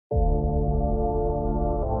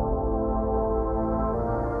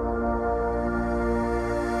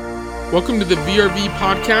Welcome to the VRV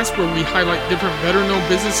podcast, where we highlight different veteran-owned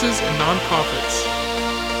businesses and nonprofits.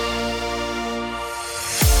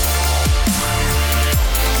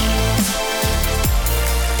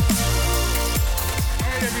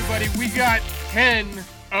 All right, everybody, we got Ken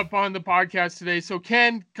up on the podcast today. So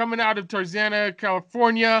Ken, coming out of Tarzana,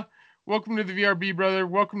 California, welcome to the VRV, brother.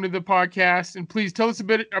 Welcome to the podcast. And please tell us a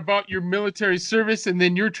bit about your military service and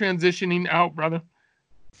then you're transitioning out, brother.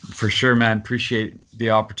 For sure, man. Appreciate the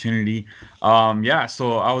opportunity. So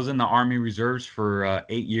I was in the Army Reserves for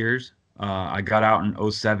 8 years. I got out in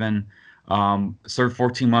 2007, served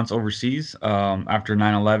 14 months overseas after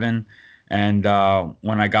 9/11. And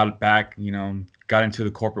when I got back, got into the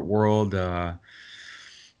corporate world. I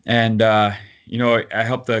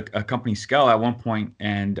helped a company scale at one point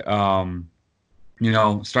and,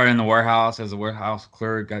 started in the warehouse as a warehouse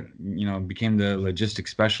clerk, became the logistics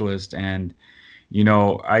specialist. And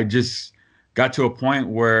I just got to a point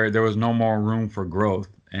where there was no more room for growth.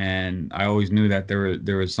 And I always knew that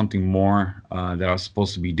there was something more that I was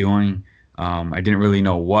supposed to be doing. I didn't really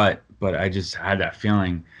know what, but I just had that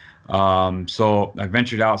feeling. So I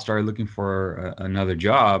ventured out, started looking for another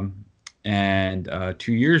job. And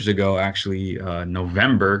 2 years ago, actually,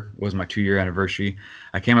 November was my 2-year anniversary.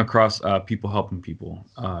 I came across People Helping People,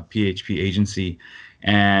 PHP agency.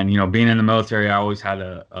 And, being in the military, I always had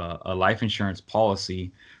a life insurance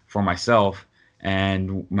policy for myself.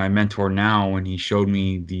 And my mentor now, when he showed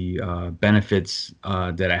me the benefits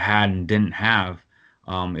that I had and didn't have,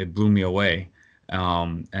 it blew me away.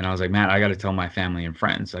 And I was like, man, I got to tell my family and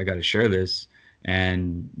friends. I got to share this.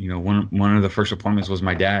 And, one of the first appointments was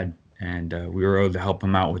my dad. And we were able to help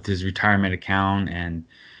him out with his retirement account and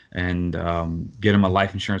get him a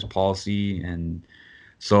life insurance policy. And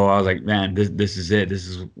so I was like, man, this is it. This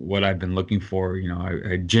is what I've been looking for.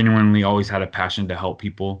 I genuinely always had a passion to help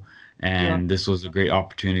people. And This was a great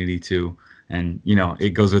opportunity too. And,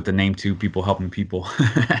 it goes with the name too, People Helping People.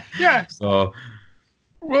 Yeah. So.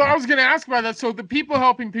 Well, I was going to ask about that. So the People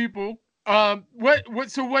Helping People,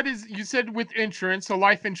 what is, you said with insurance, so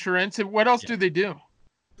life insurance, and what else do they do?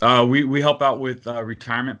 We help out with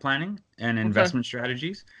retirement planning and investment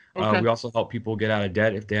strategies. We also help people get out of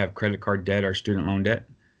debt if they have credit card debt or student loan debt.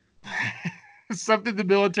 Something the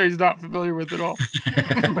military is not familiar with at all.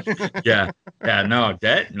 No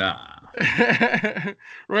debt, nah.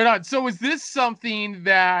 Right on. So is this something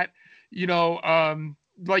that,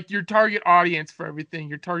 like your target audience for everything,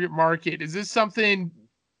 your target market, is this something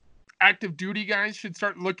active duty guys should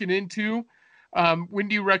start looking into? When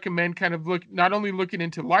do you recommend kind of not only looking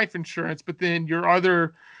into life insurance, but then your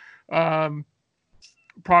other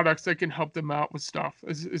products that can help them out with stuff,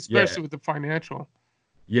 especially with the financial?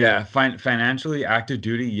 Yeah, financially active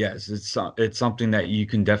duty, yes, it's something that you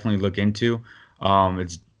can definitely look into.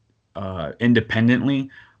 It's independently,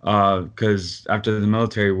 because after the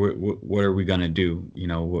military, what are we gonna do?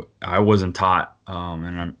 I wasn't taught,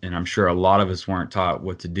 and I'm sure a lot of us weren't taught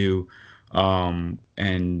what to do,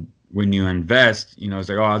 and when you invest, it's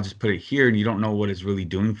like, oh, I'll just put it here, and you don't know what it's really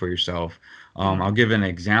doing for yourself. I'll give an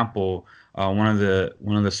example. One of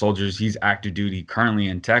the soldiers, he's active duty currently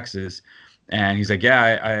in Texas, and he's like,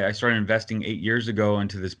 yeah, I started investing 8 years ago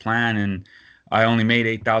into this plan, and I only made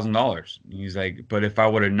 $8,000. He's like, but if I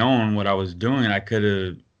would have known what I was doing, I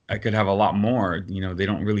could have a lot more. They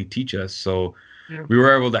don't really teach us, so we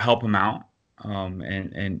were able to help him out,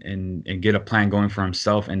 and get a plan going for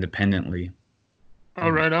himself independently. Oh,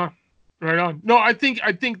 right on. Right on. No, I think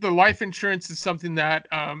the life insurance is something that,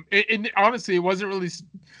 and honestly, it wasn't really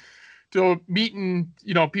till meeting,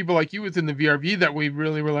 people like you within the VRV that we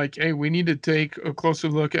really were like, hey, we need to take a closer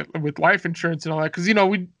look with life insurance and all that. Cause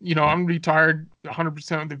I'm retired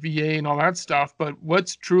 100% of the VA and all that stuff, but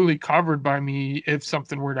what's truly covered by me if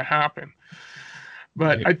something were to happen?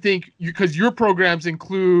 But right. I think because your programs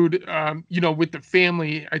include, with the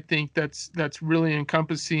family, I think that's really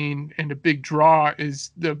encompassing, and a big draw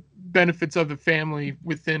is the benefits of the family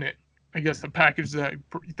within it. I guess the package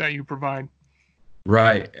that you provide.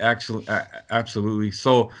 Right. Absolutely.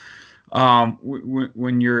 So,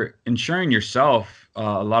 when you're insuring yourself,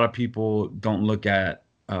 a lot of people don't look at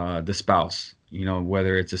the spouse.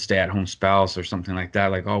 Whether it's a stay-at-home spouse or something like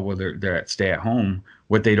that. Like, oh, well, they're at stay-at-home.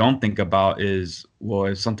 What they don't think about is, well,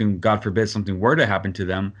 if something, God forbid, something were to happen to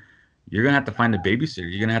them, you're gonna have to find a babysitter.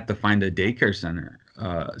 You're gonna have to find a daycare center,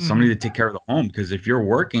 somebody to take care of the home. Because if you're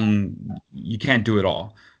working, you can't do it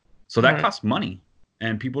all. So that costs money,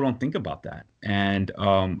 and people don't think about that. And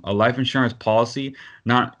a life insurance policy,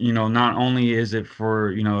 not only is it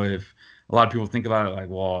for, if a lot of people think about it like,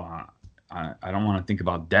 well, I don't want to think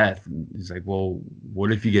about death. It's like, well,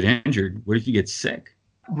 what if you get injured? What if you get sick?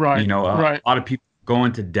 Right. A lot of people go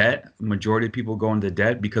into debt. Majority of people go into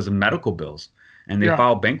debt because of medical bills, and they Yeah.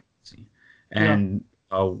 file bankruptcy. Yeah. And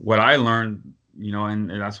what I learned, and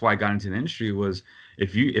that's why I got into the industry was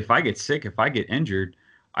if I get sick, if I get injured,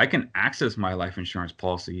 I can access my life insurance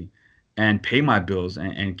policy and pay my bills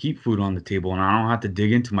and keep food on the table, and I don't have to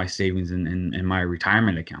dig into my savings and my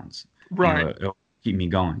retirement accounts. Right. It'll keep me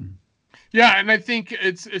going. Yeah, and I think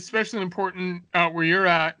it's especially important out where you're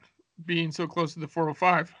at, being so close to the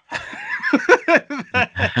 405.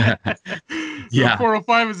 The Yeah.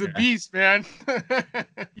 405 is a beast, man.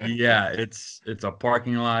 Yeah, it's a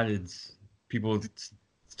parking lot. It's people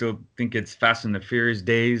still think it's Fast and the Furious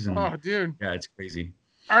days, and Oh, dude. yeah, it's crazy.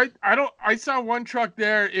 I saw one truck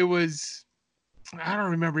there. It was, I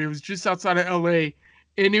don't remember. It was just outside of LA,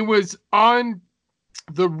 and it was on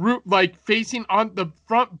the route, like facing on the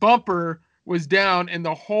front bumper was down, and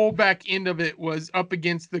the whole back end of it was up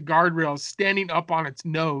against the guardrails, standing up on its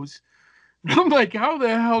nose. I'm like, how the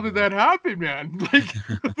hell did that happen, man? Like,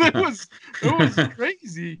 it was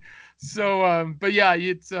crazy. So, but yeah,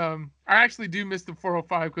 it's I actually do miss the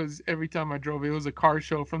 405 because every time I drove, it was a car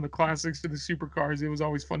show from the classics to the supercars. It was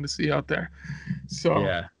always fun to see out there. So,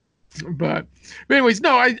 Yeah, but anyways,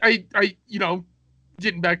 no, I,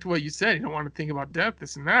 getting back to what you said, you don't want to think about death,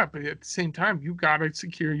 this and that, but at the same time, you got to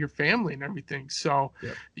secure your family and everything. So,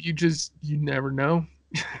 yep, you never know.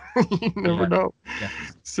 You never yeah, know. yeah, yeah.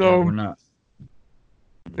 So, We're not.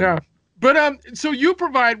 yeah. But so you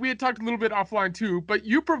provide, we had talked a little bit offline too, but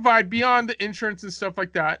you provide beyond the insurance and stuff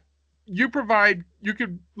like that. You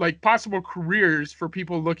could like possible careers for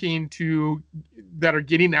people looking to that are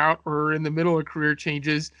getting out or in the middle of career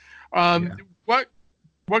changes. Um, Yeah. what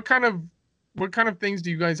what kind of things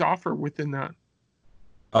do you guys offer within that?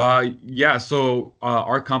 Yeah. So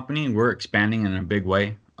our company, we're expanding in a big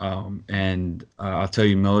way. And I'll tell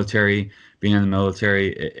you, being in the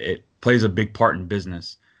military, it plays a big part in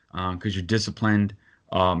business because you're disciplined.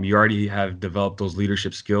 You already have developed those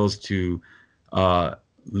leadership skills to uh,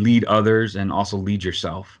 lead others and also lead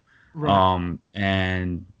yourself. Right.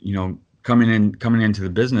 And coming into the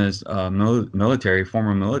business,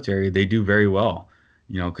 former military, they do very well.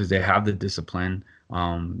 Because they have the discipline.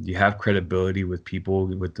 You have credibility with people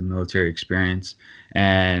with the military experience,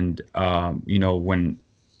 and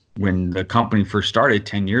when the company first started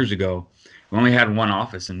 10 years ago, we only had one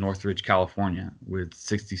office in Northridge, California, with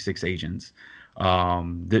 66 agents.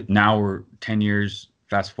 Now we're 10 years.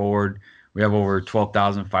 Fast forward, we have over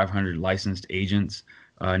 12,500 licensed agents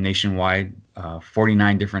nationwide,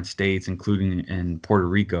 49 different states, including in Puerto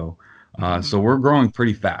Rico. So we're growing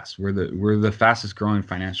pretty fast. We're the fastest growing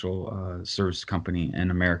financial service company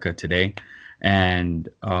in America today, and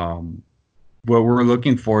what we're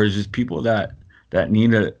looking for is just people that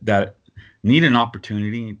need an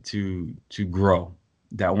opportunity to grow,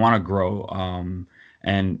 that want to grow,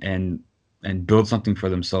 and build something for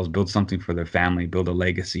themselves, build something for their family, build a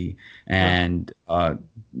legacy, Right. and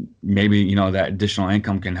maybe that additional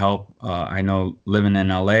income can help. I know living in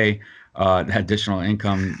LA, that additional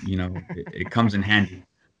income, it comes in handy,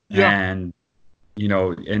 Yeah. and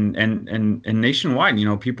and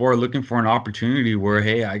nationwide, people are looking for an opportunity where,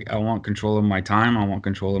 hey, I want control of my time, I want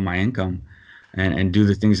control of my income, and do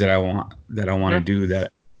the things that I want to Yeah. do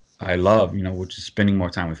that I love, which is spending more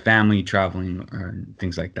time with family, traveling, and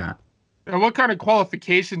things like that. And what kind of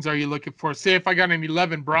qualifications are you looking for? Say if I got an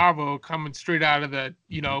 11 Bravo coming straight out of the,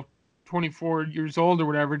 24 years old or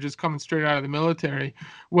whatever, just coming straight out of the military,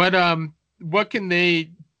 what can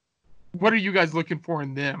they, what are you guys looking for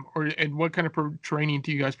in them, and what kind of training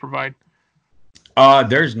do you guys provide?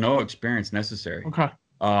 There's no experience necessary. Okay.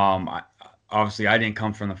 Obviously, I didn't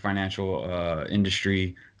come from the financial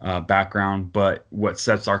industry background, but what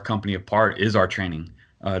sets our company apart is our training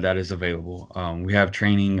that is available. We have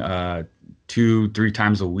training 2-3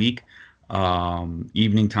 times a week,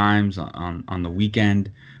 evening times on the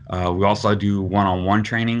weekend. We also do one-on-one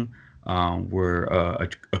training where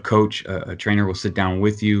a coach, a trainer will sit down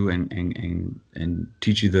with you and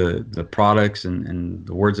teach you the products and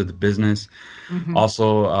the words of the business. Mm-hmm.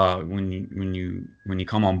 Also, when you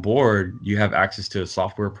come on board, you have access to a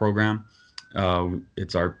software program.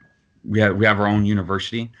 It's our we have our own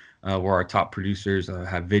university where our top producers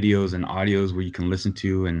have videos and audios where you can listen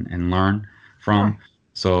to and learn Huh. from.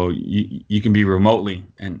 So you can be remotely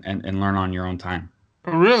and learn on your own time.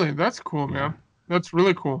 Oh, really? That's cool, Yeah, man. That's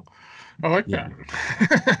really cool. I like yeah,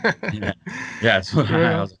 that. yeah, yeah. So Right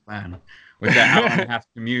I on. was like, man, with that hour and a half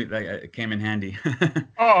commute, it came in handy.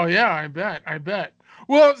 Oh yeah, I bet. I bet.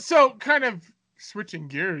 Well, so kind of switching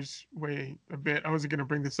gears way a bit. I wasn't going to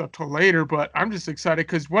bring this up till later, but I'm just excited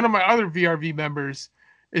because one of my other VRV members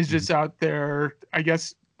is Mhm. just out there. I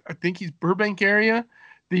guess I think he's Burbank area,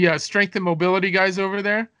 the strength and mobility guys over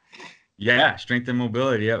there. Yeah, strength and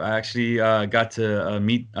mobility. Yep. I actually got to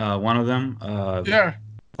meet one of them Yeah,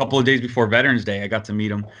 a couple of days before Veterans Day. I got to meet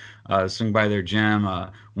them, swing by their gym.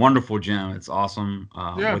 Wonderful gym. It's awesome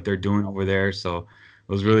yeah. what they're doing over there. So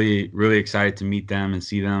I was really, really excited to meet them and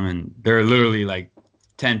see them. And they're literally like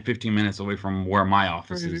 10, 15 minutes away from where my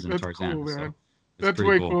office Crazy. is in That's cool, Tarzana. So man. it's That's pretty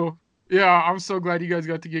way cool. cool. Yeah, I'm so glad you guys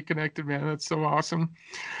got to get connected, man. That's so awesome.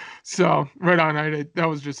 So right on, that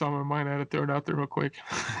was just on my mind. I had to throw it out there real quick.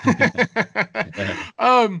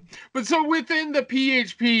 Yeah. But so within the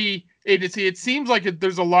PHP agency, it seems like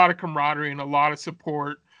there's a lot of camaraderie and a lot of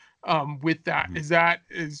support with that. Is that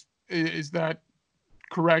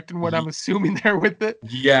correct in what I'm assuming there with it?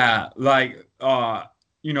 Yeah, like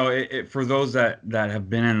for those that have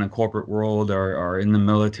been in the corporate world or in the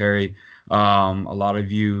military, a lot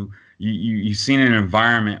of you've seen an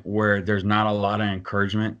environment where there's not a lot of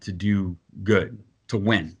encouragement to do good, to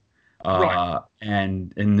win. Right.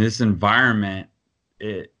 And in this environment,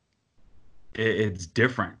 it's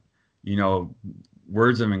different. You know,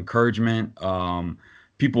 words of encouragement,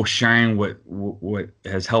 people sharing what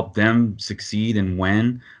has helped them succeed and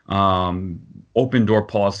win. Open door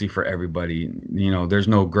policy for everybody. You know, there's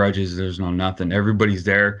no grudges, there's no nothing. Everybody's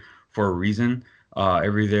there for a reason.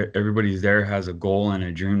 Everybody's there has a goal and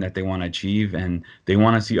a dream that they want to achieve, and they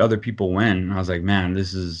want to see other people win. And I was like, man,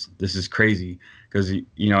 this is crazy because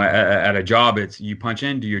at a job, it's you punch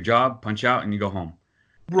in, do your job, punch out, and you go home.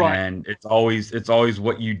 Right. And it's always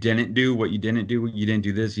what you didn't do, what you didn't do, you didn't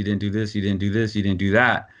do this, you didn't do this, you didn't do this, you didn't do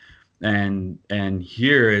that. And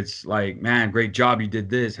here it's like, man, great job, you did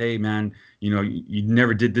this. Hey, man, you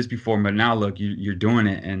never did this before, but now look, you're doing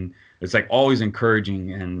it. And it's like always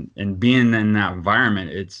encouraging, and being in that environment,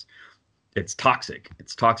 it's toxic.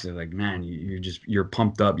 It's toxic. Like, man, you're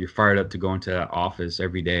pumped up, you're fired up to go into that office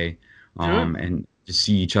every day, Good. and just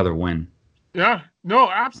see each other win. Yeah, no,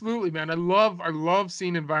 absolutely, man. I love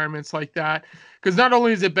seeing environments like that because not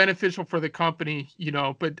only is it beneficial for the company,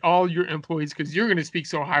 but all your employees because you're going to speak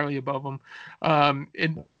so highly above them.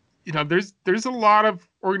 And there's a lot of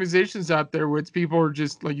organizations out there where it's people are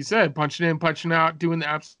just like you said, punching in, punching out, doing the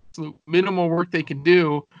absolute minimal work they can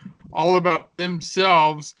do, all about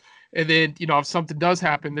themselves. And then, if something does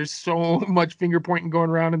happen, there's so much finger pointing going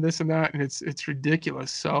around and this and that, and it's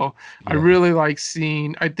ridiculous. So I Yeah. really like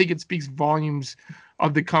seeing. I think it speaks volumes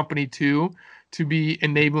of the company too, to be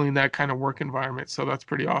enabling that kind of work environment. So that's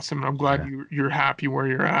pretty awesome. And I'm glad Yeah. you're happy where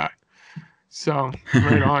you're at. So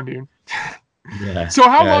right on, dude. Yeah. So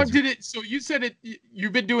how Yeah. long did it? So you said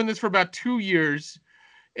you've been doing this for about 2 years,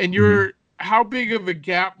 and Mhm. how big of a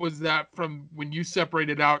gap was that from when you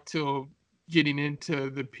separated out till getting into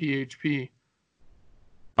the PHP?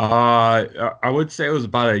 I would say it was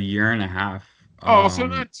about a year and a half. Oh, so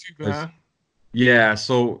not too 'Cause- bad. yeah.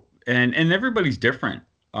 So and everybody's different.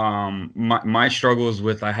 My struggles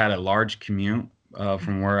with I had a large commute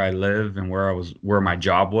from where I live and where my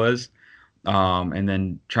job was, and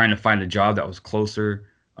then trying to find a job that was closer.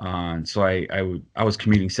 So I was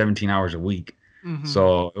commuting 17 hours a week. Mm-hmm.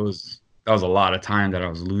 So that was a lot of time that I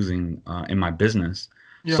was losing in my business.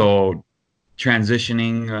 Yeah. So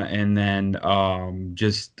transitioning and then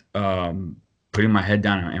just putting my head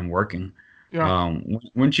down and working. Yeah.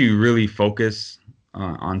 Once you really focus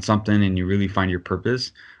on something and you really find your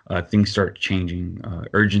purpose, things start changing. Yeah.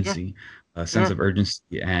 Urgency, a sense Yeah. of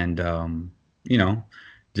urgency, and you know,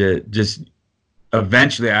 just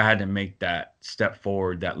eventually I had to make that step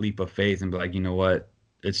forward, that leap of faith, and be like, you know what,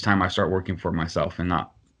 it's time I start working for myself and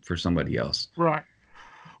not for somebody else. Right.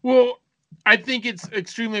 Well, I think it's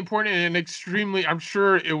extremely important and I'm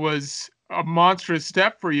sure it was a monstrous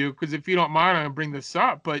step for you because if you don't mind, I'll bring this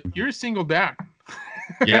up, but you're a single dad.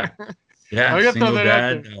 Yeah. Yeah, I gotta throw single that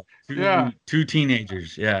out there. dad, Yeah. two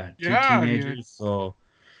teenagers. Yeah, two Yeah, dude. teenagers. So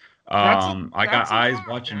That's I got that's a eyes lot,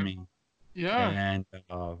 watching man. me, Yeah. and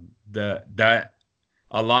that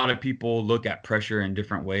a lot of people look at pressure in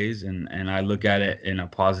different ways, and I look at it in a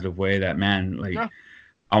positive way. That man, like Yeah.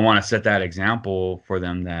 I want to set that example for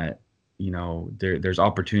them that there's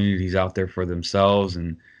opportunities out there for themselves,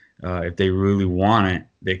 and if they really want it,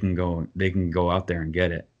 they can go out there and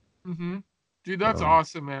get it. Mm-hmm. Dude, that's So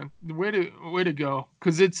awesome, man. The way to go.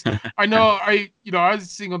 Cause I know I was a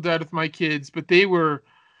single dad with my kids, but they were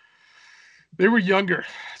younger.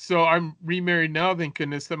 So I'm remarried now, thank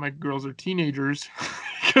goodness that my girls are teenagers.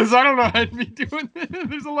 because I don't know how I'd be doing that.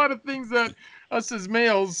 There's a lot of things that us as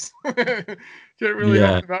males can't really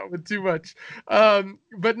help them out with too much.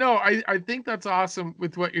 But no, I think that's awesome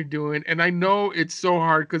with what you're doing, and I know it's so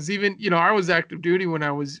hard because even I was active duty when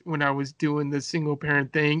I was doing the single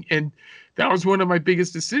parent thing, and that was one of my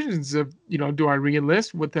biggest decisions of do I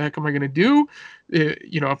re-enlist? What the heck am I going to do?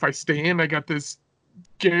 If I stay in, I got this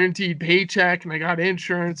guaranteed paycheck and I got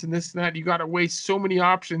insurance and this and that. You got to weigh so many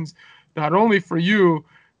options, not only for you,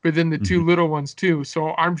 but then the two little ones too.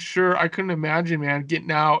 So I'm sure I couldn't imagine, man,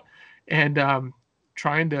 getting out and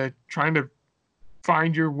trying to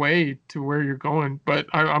find your way to where you're going. But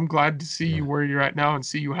I'm glad to see you where you're at now and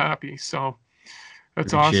see you happy. So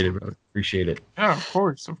that's awesome. Appreciate it, brother. Appreciate it. Yeah, of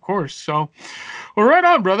course. So, well, right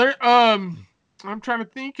on, brother. I'm trying to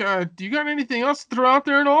think. Do you got anything else to throw out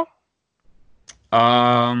there at all?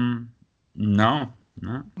 No.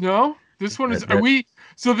 This one is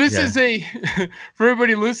is a for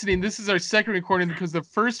everybody listening, this is our second recording because the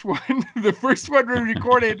first one we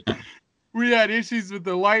recorded, we had issues with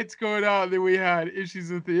the lights going out, and then we had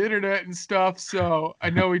issues with the internet and stuff. So I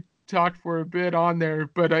know we talked for a bit on there,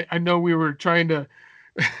 but I know we were trying to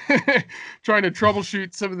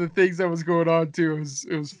troubleshoot some of the things that was going on too.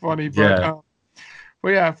 It was funny, but But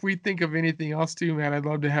yeah, if we think of anything else too, man, I'd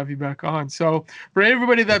love to have you back on. So for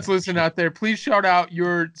everybody that's listening out there, please shout out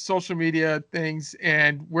your social media things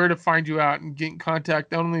and where to find you out and get in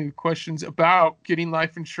contact, not only with questions about getting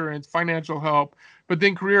life insurance, financial help, but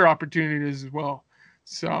then career opportunities as well.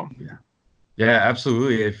 So yeah,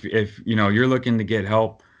 absolutely. If you're looking to get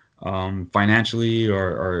help financially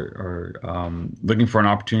or looking for an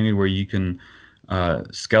opportunity where you can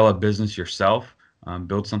scale a business yourself,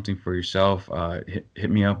 build something for yourself, hit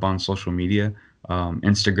me up on social media,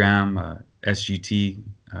 Instagram, SGT,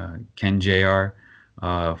 Ken JR,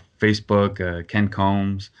 Facebook, Ken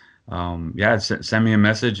Combs. Send me a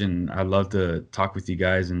message, and I'd love to talk with you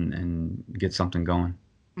guys and get something going.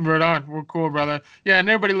 Right on. We're cool, brother. Yeah, and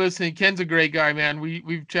everybody listening, Ken's a great guy, man.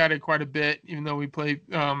 We've chatted quite a bit, even though we play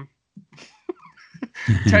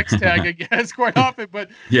text tag, I guess, quite often. But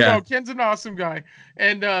Ken's an awesome guy,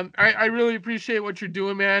 and I really appreciate what you're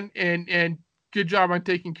doing, man. And good job on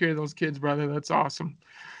taking care of those kids, brother. That's awesome.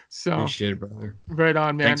 So appreciate it, brother. Right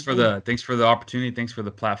on, man. Thanks for the opportunity. Thanks for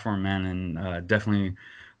the platform, man, and definitely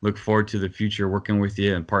look forward to the future, working with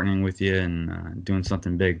you and partnering with you and doing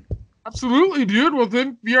something big. Absolutely, dude. Well,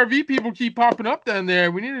 then VRV people keep popping up down there.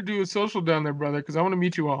 We need to do a social down there, brother, because I want to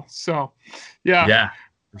meet you all. So, yeah,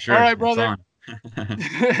 for sure. All right, brother.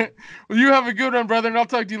 Well, you have a good one, brother, and I'll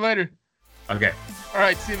talk to you later. Okay. All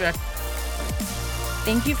right, see you, man.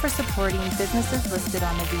 Thank you for supporting businesses listed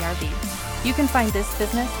on the VRV. You can find this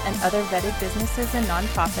business and other vetted businesses and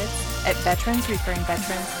nonprofits at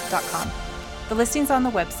veteransreferringveterans.com. The listings on the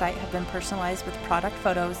website have been personalized with product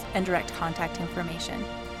photos and direct contact information.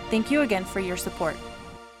 Thank you again for your support.